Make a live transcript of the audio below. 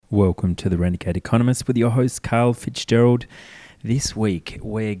Welcome to the Renegade Economist with your host, Carl Fitzgerald. This week,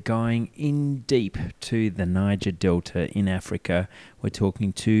 we're going in deep to the Niger Delta in Africa. We're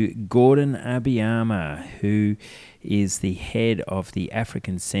talking to Gordon Abiyama, who is the head of the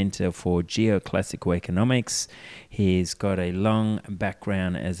African Center for Geoclassical Economics. He's got a long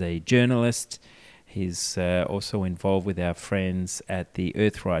background as a journalist. He's also involved with our friends at the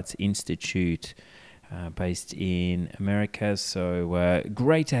Earthrights Institute, based in America. So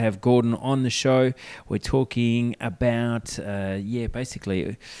great to have Gordon on the show. We're talking about,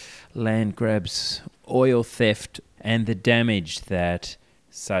 basically land grabs, oil theft, and the damage that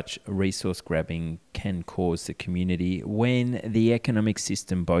such resource grabbing can cause the community when the economic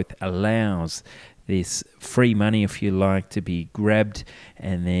system both allows this free money, if you like, to be grabbed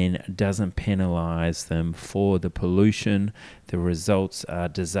and then doesn't penalise them for the pollution. The results are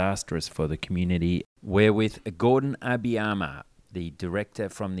disastrous for the community. We're with Gordon Abiyama, the director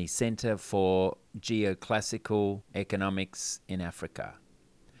from the Center for Geoclassical Economics in Africa.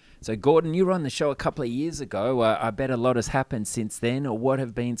 So, Gordon, you were on the show a couple of years ago. I bet a lot has happened since then. Or what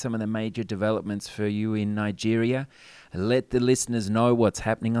have been some of the major developments for you in Nigeria? Let the listeners know what's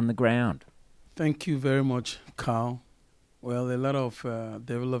happening on the ground. Thank you very much, Carl. Well, a lot of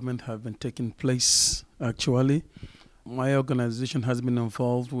development have been taking place, actually. My organization has been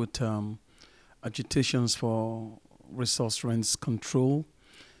involved with agitations for resource rents control,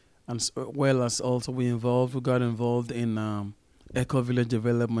 and well as also we got involved in eco-village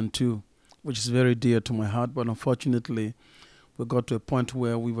development too, which is very dear to my heart, but unfortunately we got to a point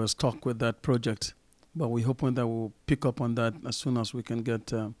where we were stuck with that project. But we're hoping that we'll pick up on that as soon as we can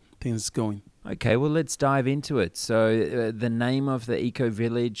get things going. Okay, well, let's dive into it. So the name of the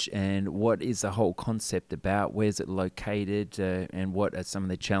eco-village and what is the whole concept about? Where's it located and what are some of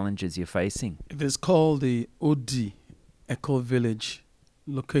the challenges you're facing? It is called the Odi Eco-Village,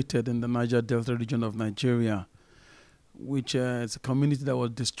 located in the Niger Delta region of Nigeria, which is a community that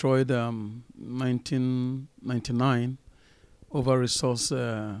was destroyed in 1999 over resource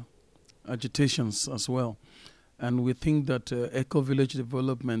agitations as well. And we think that eco-village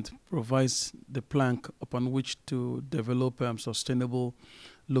development provides the plank upon which to develop sustainable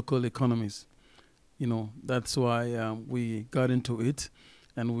local economies. You know, that's why we got into it,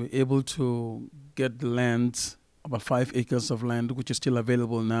 and we're able to get the land, about 5 acres of land, which is still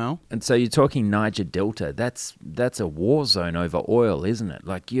available now. And so you're talking Niger Delta. That's a war zone over oil, isn't it?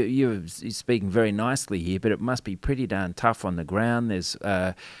 Like you're speaking very nicely here, but it must be pretty darn tough on the ground. There's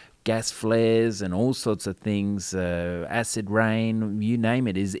gas flares and all sorts of things, acid rain, you name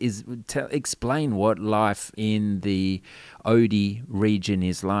it. Explain what life in the Odi region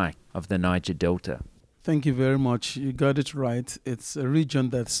is like of the Niger Delta. Thank you very much. You got it right. It's a region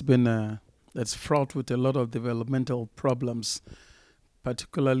that's been that's fraught with a lot of developmental problems,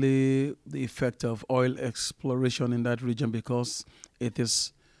 particularly the effect of oil exploration in that region, because it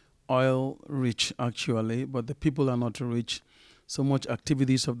is oil rich actually, but the people are not rich. So much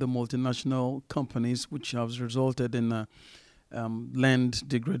activities of the multinational companies, which has resulted in land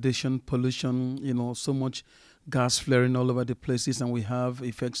degradation, pollution, so much gas flaring all over the places, and we have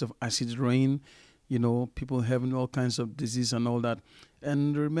effects of acid rain, people having all kinds of disease and all that.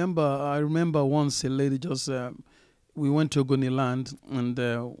 And I remember once a lady we went to Ogoniland, and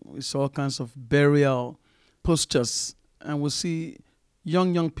we saw all kinds of burial posters, and we see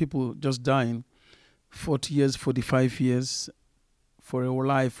young people just dying, 40 years, 45 years, for a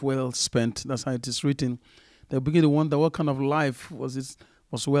life well spent. That's how it is written. They begin to wonder what kind of life was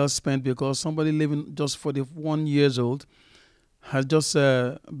well spent, because somebody living just 41 years old has just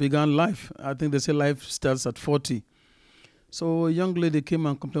begun life. I think they say life starts at 40. So a young lady came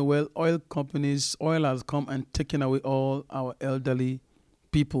and complained, well, oil has come and taken away all our elderly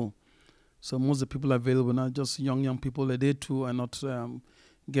people. So most of the people available now, just young people, they too are not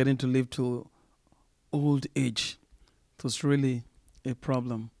getting to live to old age. So it's really a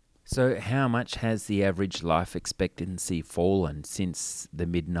problem. So how much has the average life expectancy fallen since the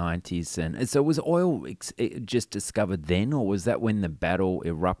mid-90s? And so was oil just discovered then, or was that when the battle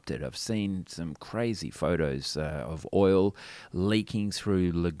erupted? I've seen some crazy photos of oil leaking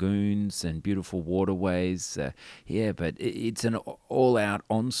through lagoons and beautiful waterways. But it's an all-out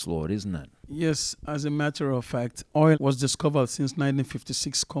onslaught, isn't it? Yes, as a matter of fact, oil was discovered since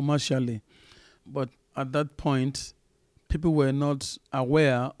 1956 commercially. But at that point, people were not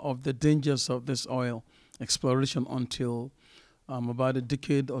aware of the dangers of this oil exploration until about a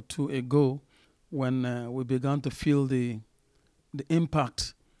decade or two ago, when we began to feel the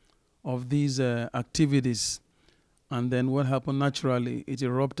impact of these activities. And then what happened naturally, it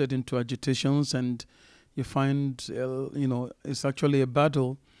erupted into agitations, and you find, it's actually a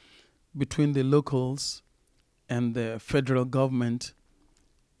battle between the locals and the federal government,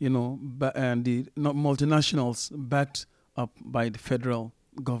 and the not multinationals backed up by the federal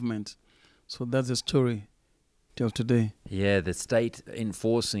government. So that's the story till today. Yeah, the state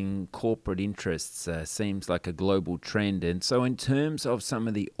enforcing corporate interests seems like a global trend. And so in terms of some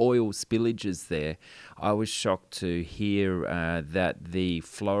of the oil spillages there, I was shocked to hear that the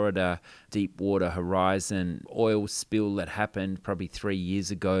Florida Deepwater Horizon oil spill that happened probably 3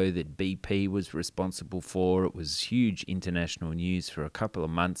 years ago that BP was responsible for, it was huge international news for a couple of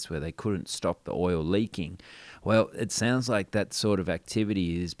months where they couldn't stop the oil leaking. Well, it sounds like that sort of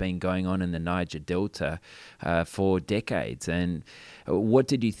activity has been going on in the Niger Delta for decades. And what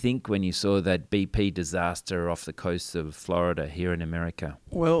did you think when you saw that BP disaster off the coast of Florida here in America?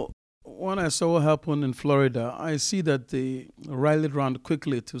 Well, when I saw what happened in Florida, I see that they rallied around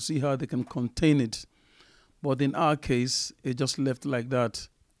quickly to see how they can contain it. But in our case, it just left like that,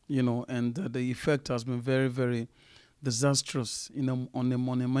 and the effect has been very, very disastrous, on a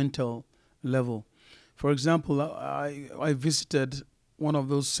monumental level. For example, I visited one of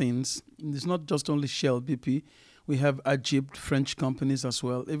those scenes. It's not just only Shell, BP. We have Egypt, French companies as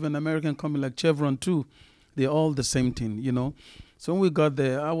well. Even American company like Chevron too. They're all the same thing, So when we got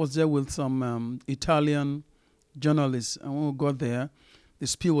there, I was there with some Italian journalists. And when we got there, the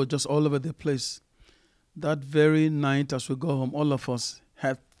spill was just all over the place. That very night as we go home, all of us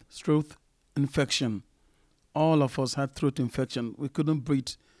had throat infection. All of us had throat infection. We couldn't breathe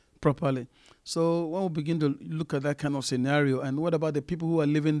properly. So when we begin to look at that kind of scenario, and what about the people who are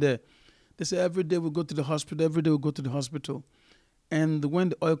living there? They say every day we go to the hospital, And when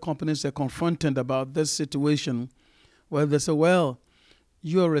the oil companies are confronted about this situation, well, they say, well,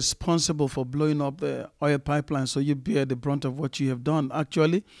 you are responsible for blowing up the oil pipeline, so you bear the brunt of what you have done.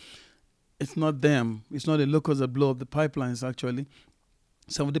 Actually, it's not them. It's not the locals that blow up the pipelines, actually.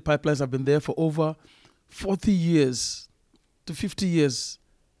 Some of the pipelines have been there for over 40 years to 50 years.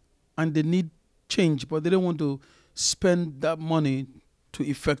 And they need change, but they don't want to spend that money to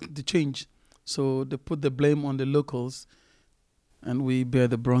effect the change. So they put the blame on the locals, and we bear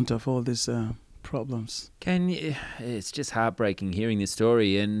the brunt of all these problems. It's just heartbreaking hearing this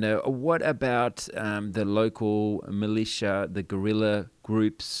story. And what about the local militia, the guerrilla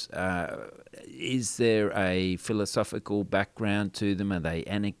groups? Is there a philosophical background to them? Are they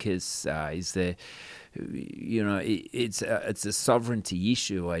anarchists? Is there... it's a sovereignty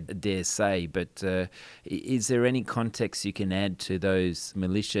issue, I dare say, but is there any context you can add to those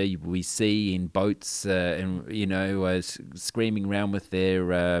militia we see in boats screaming around with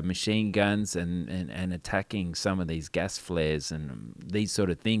their machine guns and attacking some of these gas flares and these sort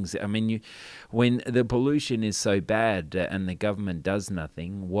of things? I mean, when the pollution is so bad and the government does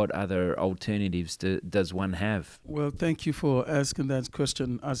nothing, what other alternatives does one have? Well, thank you for asking that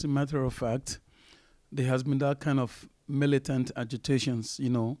question. As a matter of fact, there has been that kind of militant agitations,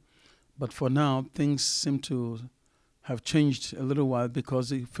 But for now, things seem to have changed a little while because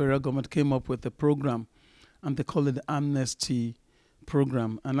the federal government came up with a program, and they call it the Amnesty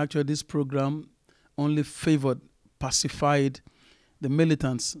Program. And actually, this program only pacified the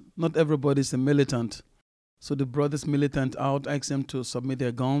militants. Not everybody is a militant. So they brought this militant out, asked them to submit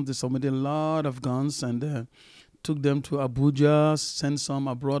their guns. They submitted a lot of guns and took them to Abuja, sent some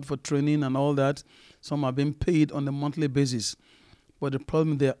abroad for training and all that. Some are being paid on a monthly basis. But the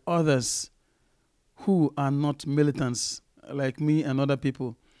problem, there are others who are not militants, like me and other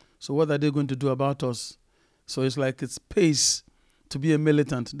people. So what are they going to do about us? So it's like it's pays to be a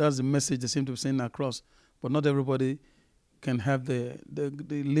militant. That's the message they seem to be saying across. But not everybody can have the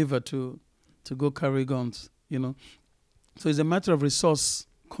liver to go carry guns, So it's a matter of resource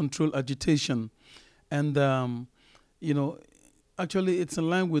control agitation. And, actually, it's in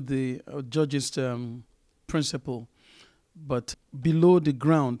line with the George's principle. But below the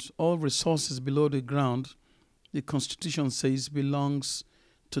ground, all resources below the ground, the Constitution says belongs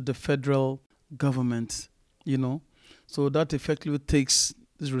to the federal government, So that effectively takes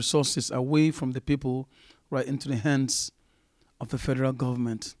these resources away from the people right into the hands of the federal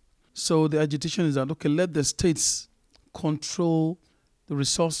government. So the agitation is that, okay, let the states control the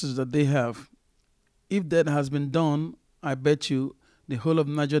resources that they have. If that has been done, I bet you the whole of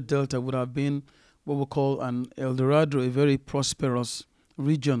Niger Delta would have been what we call an El Dorado, a very prosperous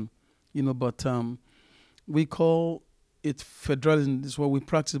region, but we call it federalism. This is what we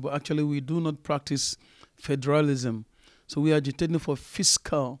practice, but actually we do not practice federalism. So we are agitating for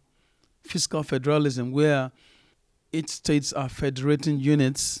fiscal federalism, where each states are federating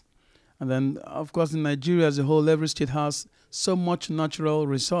units. And then, of course, in Nigeria as a whole, every state has so much natural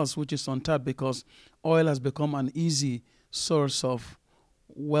resource which is untapped because oil has become an easy source of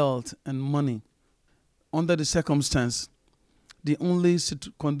wealth and money. Under the circumstance, the only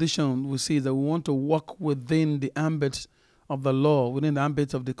condition we see is that we want to work within the ambit of the law, within the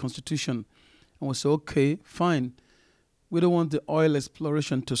ambit of the Constitution. And we say, okay, fine. We don't want the oil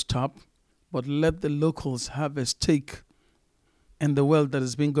exploration to stop, but let the locals have a stake in the wealth that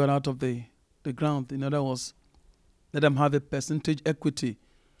is being got out of the ground. In other words, let them have a percentage equity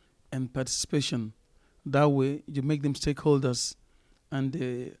and participation. That way, you make them stakeholders. And,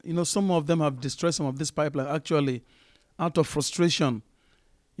 some of them have destroyed some of this pipeline actually out of frustration,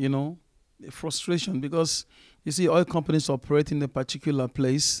 frustration because, you see, oil companies operate in a particular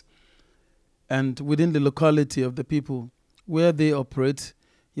place and within the locality of the people where they operate,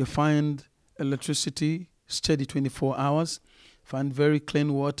 you find electricity steady 24 hours, find very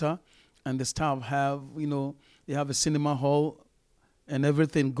clean water, and the staff have, they have a cinema hall and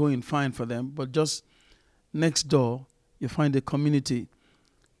everything going fine for them. But just next door, you find a community,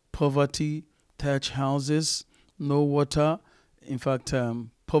 poverty, thatch houses, no water. In fact,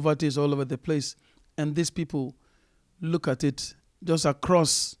 poverty is all over the place. And these people look at it just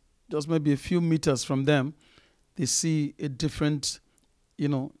across, just maybe a few meters from them. They see a different,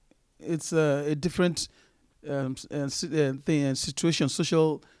 it's a different situation,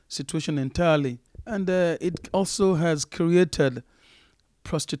 social situation entirely. And it also has created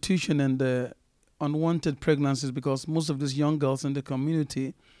prostitution and unwanted pregnancies because most of these young girls in the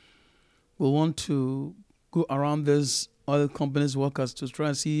community will want to go around these oil companies' workers to try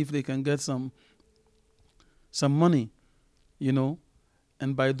and see if they can get some money,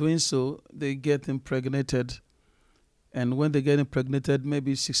 and by doing so, they get impregnated. And when they get impregnated,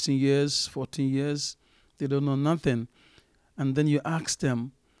 maybe 16 years, 14 years, they don't know nothing. And then you ask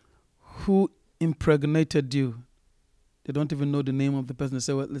them, who impregnated you? They don't even know the name of the person. They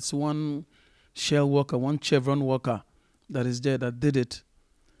say, well, it's one Shell worker, one Chevron worker that is there that did it.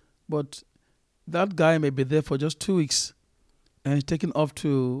 But that guy may be there for just 2 weeks and he's taken off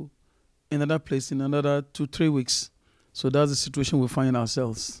to another place in another 2-3 weeks. So that's the situation we find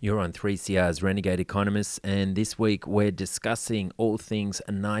ourselves. You're on 3CR's Renegade Economists, and this week we're discussing all things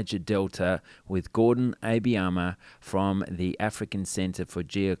Niger Delta with Gordon Abiyama from the African Centre for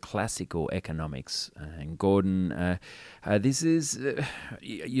Geoclassical Economics. And Gordon, this is,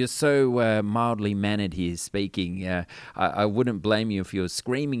 you're so mildly mannered here speaking. I wouldn't blame you if you're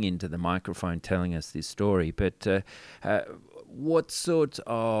screaming into the microphone telling us this story, but what sort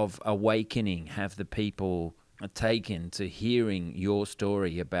of awakening have the people taken to hearing your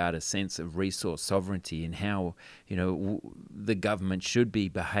story about a sense of resource sovereignty and how the government should be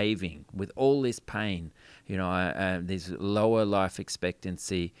behaving with all this pain? There's lower life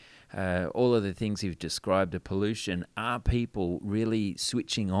expectancy, all of the things you've described, the pollution. Are people really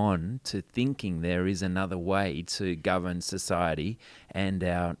switching on to thinking there is another way to govern society and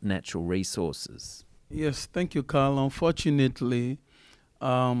our natural resources? Yes, thank you, Carl. Unfortunately,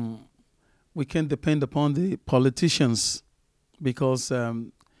 we can depend upon the politicians because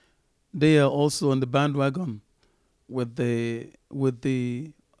they are also on the bandwagon with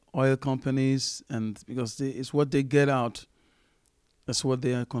the oil companies, and because it's what they get out, that's what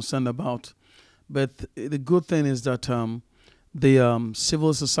they are concerned about. But the good thing is that the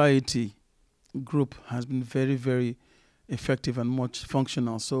civil society group has been very, very effective and much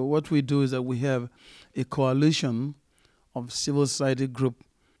functional. So what we do is that we have a coalition of civil society group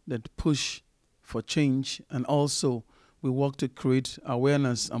that push for change, and also we work to create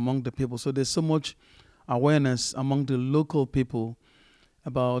awareness among the people. So there's so much awareness among the local people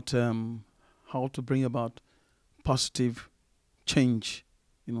about how to bring about positive change.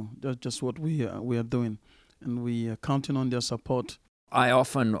 That's just what we are doing, and we are counting on their support. I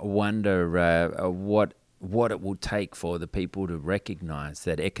often wonder what it will take for the people to recognize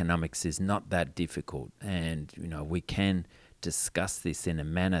that economics is not that difficult, and we can discuss this in a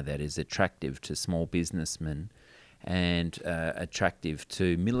manner that is attractive to small businessmen and attractive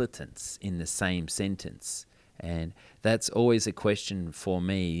to militants in the same sentence. And that's always a question for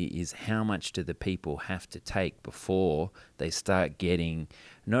me, is how much do the people have to take before they start getting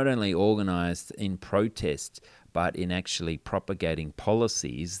not only organised in protest, but in actually propagating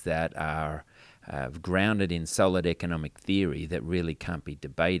policies that are grounded in solid economic theory that really can't be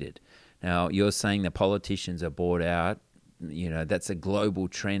debated. Now, you're saying the politicians are bought out. That's a global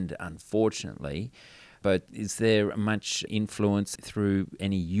trend, unfortunately. But is there much influence through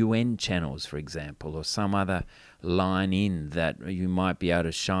any UN channels, for example, or some other line in that you might be able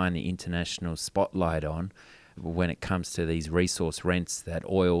to shine the international spotlight on when it comes to these resource rents that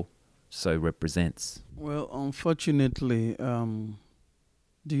oil so represents? Well, unfortunately,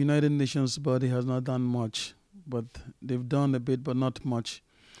 the United Nations body has not done much but they've done a bit, but not much.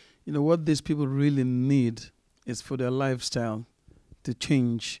 What these people really need is for their lifestyle to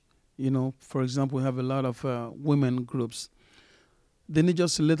change. For example, we have a lot of women groups. They need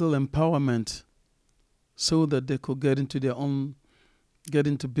just a little empowerment so that they could get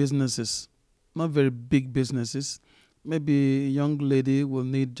into businesses, not very big businesses. Maybe a young lady will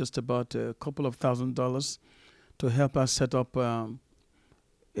need just about a couple of $1,000s to help her set up a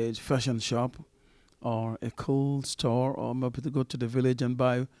fashion shop or a cold store, or maybe to go to the village and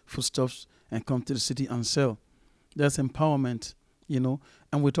buy foodstuffs and come to the city and sell. That's empowerment,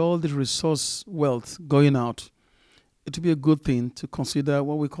 And with all the resource wealth going out, it would be a good thing to consider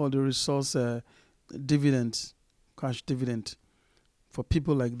what we call the resource dividend, cash dividend, for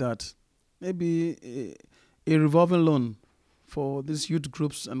people like that. Maybe a revolving loan for these youth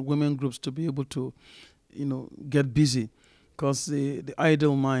groups and women groups to be able to, get busy. Because the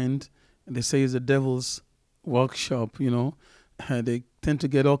idle mind, they say, is the devil's workshop, They tend to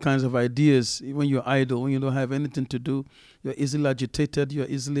get all kinds of ideas when you're idle, when you don't have anything to do. You're easily agitated, you're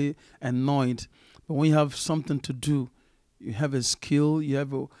easily annoyed. But when you have something to do, you have a skill, you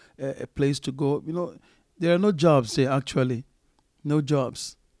have a place to go. There are no jobs there, actually. No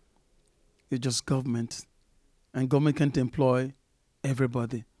jobs. It's just government. And government can't employ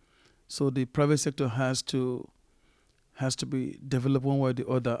everybody. So the private sector has to be developed one way or the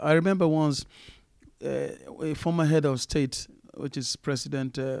other. I remember once a former head of state, which is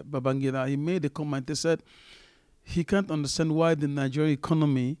President Babangida, he made a comment. He said he can't understand why the Nigerian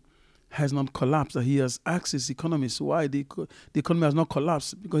economy has not collapsed. That he has asked his economists why the economy has not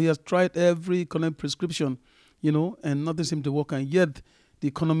collapsed, because he has tried every economic prescription, and nothing seemed to work, and yet the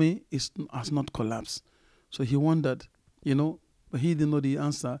economy has not collapsed. So he wondered, but he didn't know the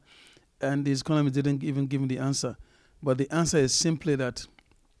answer, and his economists didn't even give him the answer. But the answer is simply that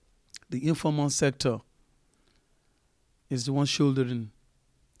the informal sector is the one shouldering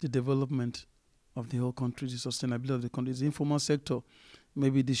the development of the whole country, the sustainability of the country. The informal sector,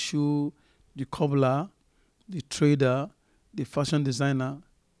 maybe the shoe, the cobbler, the trader, the fashion designer,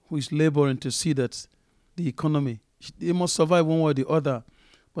 who is laboring to see that the economy, they must survive one way or the other.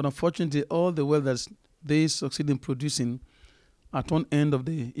 But unfortunately, all the wealth that they succeed in producing at one end of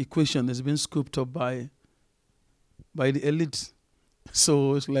the equation has been scooped up by the elite.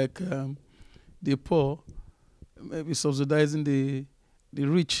 So it's like the poor maybe subsidizing the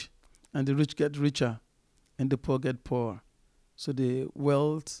rich, and the rich get richer and the poor get poorer. So the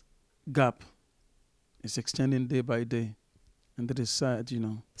wealth gap is extending day by day, and that is sad,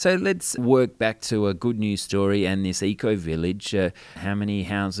 So let's work back to a good news story and this eco-village. How many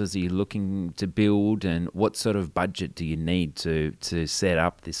houses are you looking to build, and what sort of budget do you need to set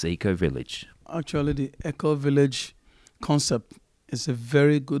up this eco-village? Actually, the eco-village concept is a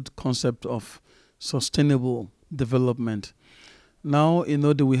very good concept of sustainable development. Now,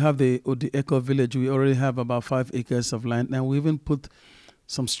 that we have the eco-village, we already have about 5 acres of land, and we even put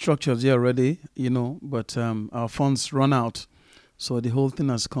some structures here already, but our funds run out. So the whole thing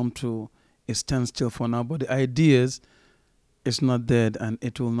has come to a standstill for now. But the idea is not dead, and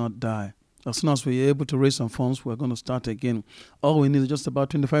it will not die. As soon as we're able to raise some funds, we're going to start again. All we need is just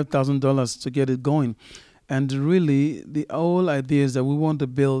about $25,000 to get it going. And really, the whole idea is that we want to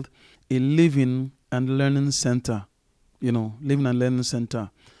build a living and learning center. Living and learning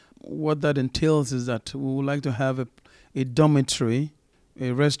center. What that entails is that we would like to have a dormitory,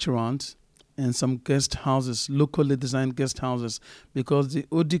 a restaurant, and some guest houses, locally designed guest houses, because the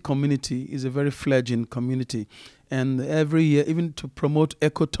OD community is a very fledgling community. And every year, even to promote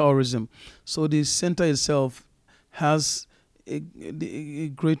ecotourism, so the center itself has a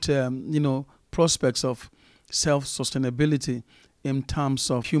great, prospects of self-sustainability in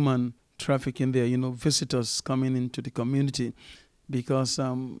terms of human trafficking there, visitors coming into the community. Because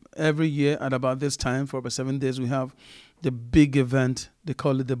every year at about this time, for about 7 days, we have the big event. They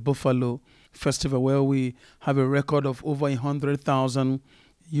call it the Buffalo Festival, where we have a record of over 100,000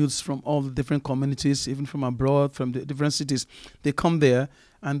 youths from all the different communities, even from abroad, from the different cities. They come there,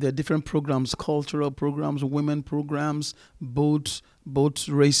 and there are different programs, cultural programs, women programs, boat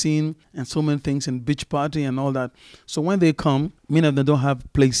racing, and so many things, and beach party and all that. So when they come, many of them don't have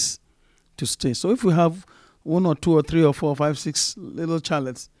place to stay. So if we have 1 or 2 or 3 or 4 or 5, 6 little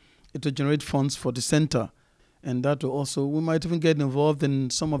chalets, it will generate funds for the center. And that will also, we might even get involved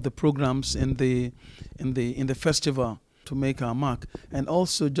in some of the programs in the festival to make our mark. And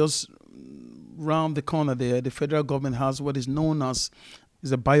also, just round the corner there, the federal government has what is known as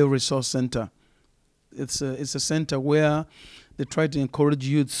a bioresource center. It's a center where they try to encourage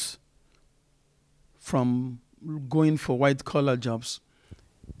youths from going for white collar jobs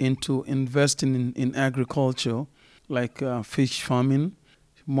into investing in agriculture, like fish farming,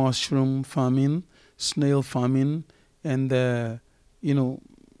 mushroom farming, snail farming, and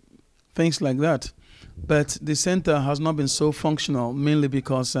things like that. But the center has not been so functional, mainly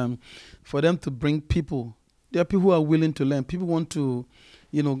because for them to bring people, there are people who are willing to learn. People want to,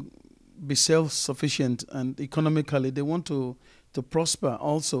 be self-sufficient, and economically they want to prosper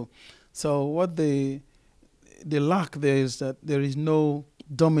also. So what they lack there is that there is no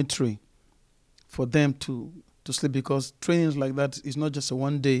dormitory for them to sleep, because trainings like that is not just a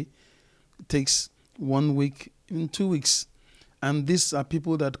one day. It takes 1 week, even 2 weeks. And these are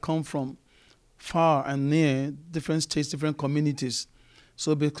people that come from far and near, different states, different communities.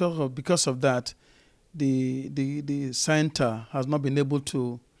 So because of that, the center has not been able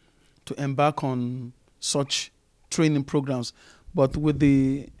to embark on such training programs. But with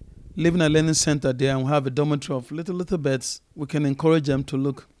the Living and Learning Center there, and we have a dormitory of little beds, we can encourage them to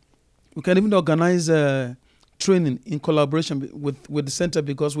look. We can even organize training in collaboration with the center,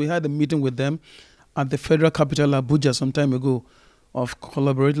 because we had a meeting with them at the Federal Capital, Abuja, some time ago, of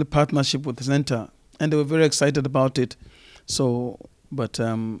collaborative partnership with the center, and they were very excited about it. So, but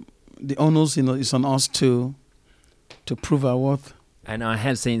the onus, is on us to prove our worth. And I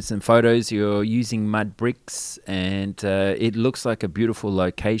have seen some photos. You're using mud bricks, and it looks like a beautiful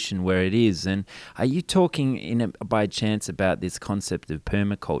location where it is. And are you talking by chance about this concept of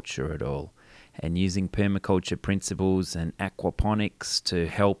permaculture at all? And using permaculture principles and aquaponics to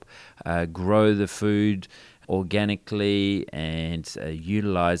help grow the food organically and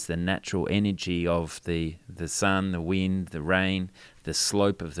utilize the natural energy of the sun, the wind, the rain, the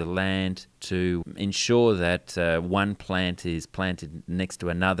slope of the land, to ensure that one plant is planted next to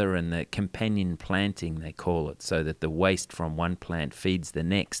another, and the companion planting, they call it, so that the waste from one plant feeds the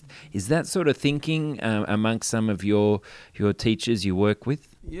next. Is that sort of thinking amongst some of your teachers you work with?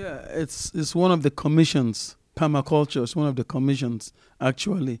 Yeah, it's one of the commissions. Permaculture is one of the commissions,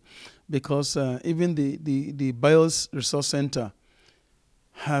 actually, because even the Bios Resource Center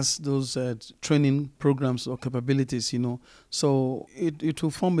has those training programs or capabilities, So it will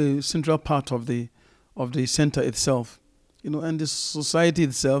form a central part of the center itself, and the society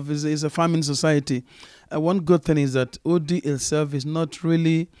itself is a farming society. One good thing is that OD itself is not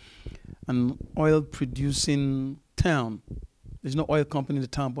really an oil-producing town. There's no oil company in the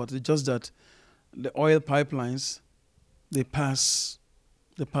town, but it's just that the oil pipelines, they pass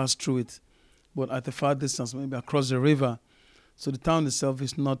through it, but at a far distance, maybe across the river. So the town itself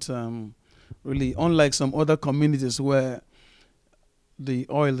is not really, unlike some other communities where the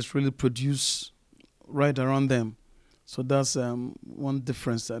oil is really produced right around them. So that's one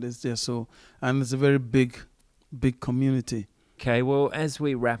difference that is there. So, and it's a very big community. Okay, well, as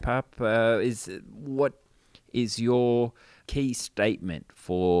we wrap up, what is your key statement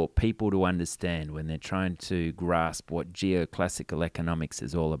for people to understand when they're trying to grasp what geoclassical economics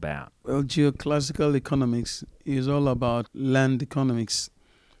is all about? Well, geoclassical economics is all about land economics,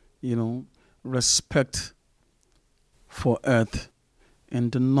 respect for earth,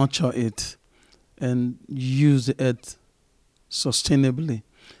 and to nurture it and use the earth sustainably.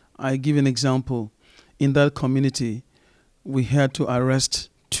 I give an example. In that community, we had to arrest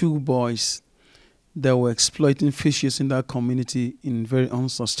 2 boys that were exploiting fishes in that community in a very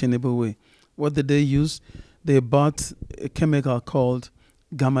unsustainable way. What did they use? They bought a chemical called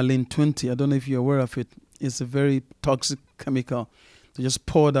Gamalin 20. I don't know if you're aware of it. It's a very toxic chemical. They just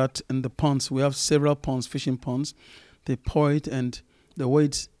pour that in the ponds. We have several ponds, fishing ponds. They pour it, and they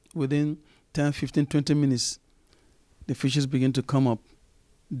wait within 10, 15, 20 minutes. The fishes begin to come up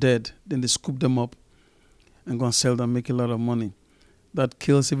dead. Then they scoop them up and go and sell them, make a lot of money. That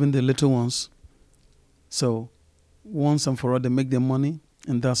kills even the little ones. So once and for all, they make their money,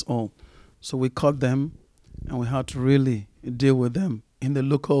 and that's all. So we caught them, and we had to really deal with them in the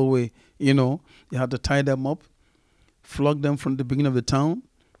local way. You had to tie them up, flog them from the beginning of the town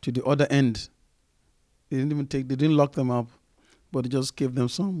to the other end. They didn't lock them up, but they just gave them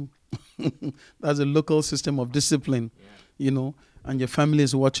some. That's a local system of discipline, and your family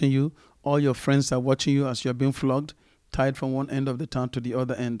is watching you. All your friends are watching you as you're being flogged, tied from one end of the town to the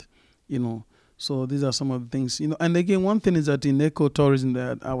other end, So these are some of the things, And again, one thing is that in ecotourism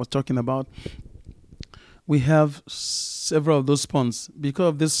that I was talking about, we have several of those ponds. Because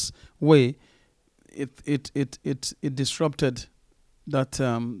of this way, it disrupted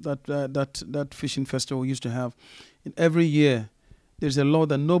that fishing festival we used to have. And every year, there's a law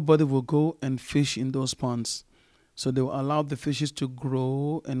that nobody will go and fish in those ponds. So they will allow the fishes to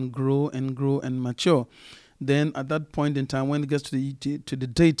grow and grow and grow and mature. Then at that point in time, when it gets to the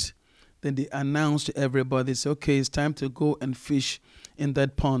date, then they announce to everybody, say, okay, it's time to go and fish in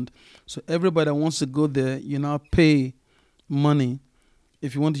that pond. So everybody that wants to go there, you now pay money.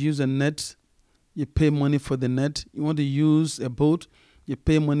 If you want to use a net, you pay money for the net. You want to use a boat, you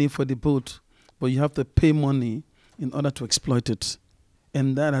pay money for the boat. But you have to pay money in order to exploit it.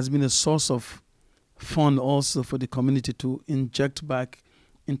 And that has been a source of fund also for the community to inject back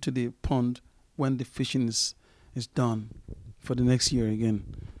into the pond when the fishing is done for the next year again.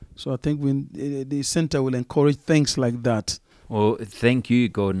 So I think the center will encourage things like that. Well, thank you,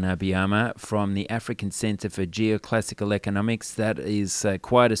 Gordon Abiyama from the African Centre for Geoclassical Economics. That is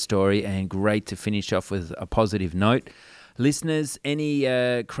quite a story and great to finish off with a positive note. Listeners, any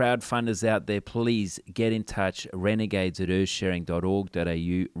crowdfunders out there, please get in touch,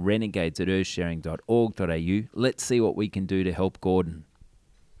 renegades@earthsharing.org.au, renegades@earthsharing.org.au. Let's see what we can do to help Gordon.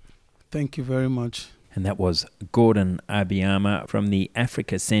 Thank you very much. And that was Gordon Abiyama from the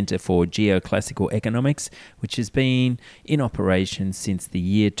Africa Centre for Geoclassical Economics, which has been in operation since the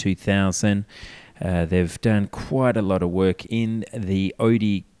year 2000. They've done quite a lot of work in the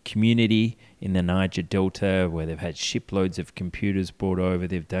Odi community in the Niger Delta, where they've had shiploads of computers brought over.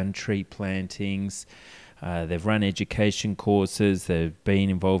 They've done tree plantings. They've run education courses. They've been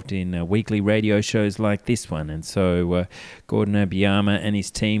involved in weekly radio shows like this one. And so Gordon Abiyama and his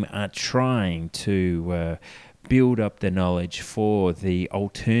team are trying to build up the knowledge for the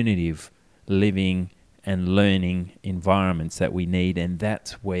alternative living and learning environments that we need, and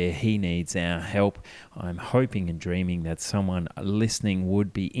that's where he needs our help. I'm hoping and dreaming that someone listening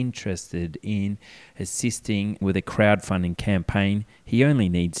would be interested in assisting with a crowdfunding campaign. He only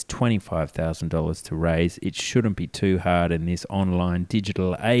needs $25,000 to raise. It shouldn't be too hard in this online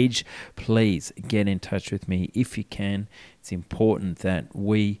digital age. Please get in touch with me if you can. It's important that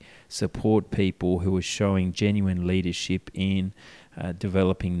we support people who are showing genuine leadership in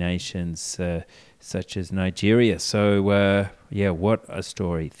developing nations such as Nigeria. So, what a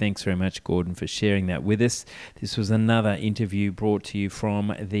story. Thanks very much, Gordon, for sharing that with us. This was another interview brought to you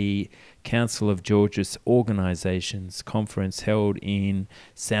from the Council of Georgia's Organizations Conference held in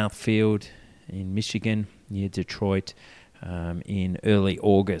Southfield in Michigan, near Detroit, in early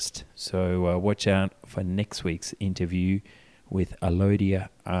August. So watch out for next week's interview with Alodia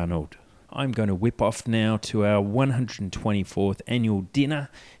Arnold. I'm going to whip off now to our 124th annual dinner.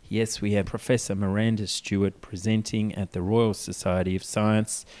 Yes, we have Professor Miranda Stewart presenting at the Royal Society of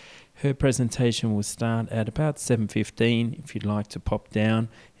Science. Her presentation will start at about 7:15. If you'd like to pop down,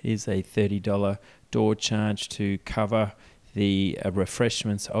 it is a $30 door charge to cover the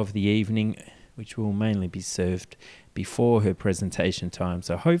refreshments of the evening, which will mainly be served before her presentation time.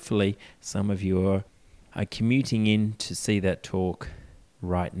 So hopefully some of you are commuting in to see that talk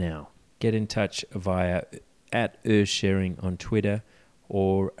right now. Get in touch via @earthsharing on Twitter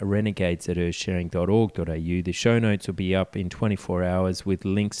or renegades@earthsharing.org.au. The show notes will be up in 24 hours with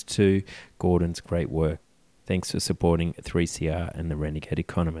links to Gordon's great work. Thanks for supporting 3CR and the Renegade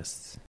Economists.